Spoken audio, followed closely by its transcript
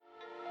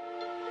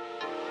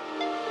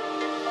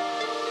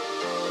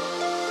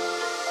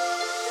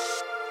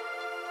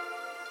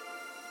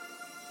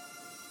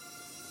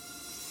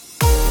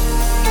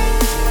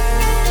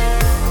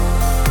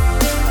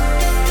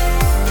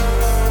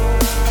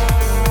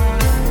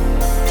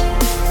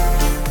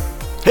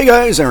Hey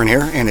guys, Aaron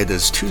here, and it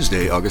is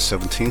Tuesday, August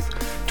 17th,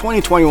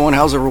 2021.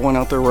 How's everyone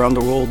out there around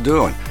the world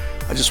doing?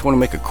 I just want to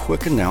make a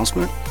quick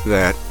announcement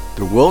that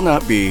there will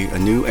not be a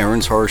new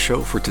Aaron's Horror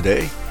Show for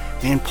today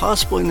and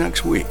possibly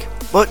next week.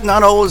 But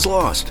not all is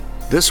lost.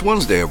 This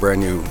Wednesday, a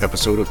brand new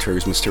episode of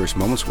Terry's Mysterious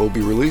Moments will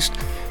be released,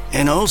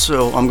 and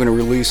also I'm going to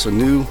release a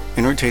new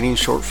entertaining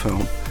short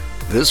film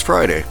this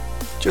Friday,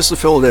 just to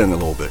fill it in a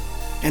little bit.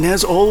 And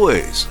as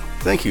always,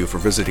 thank you for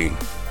visiting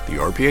the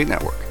RPA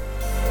Network.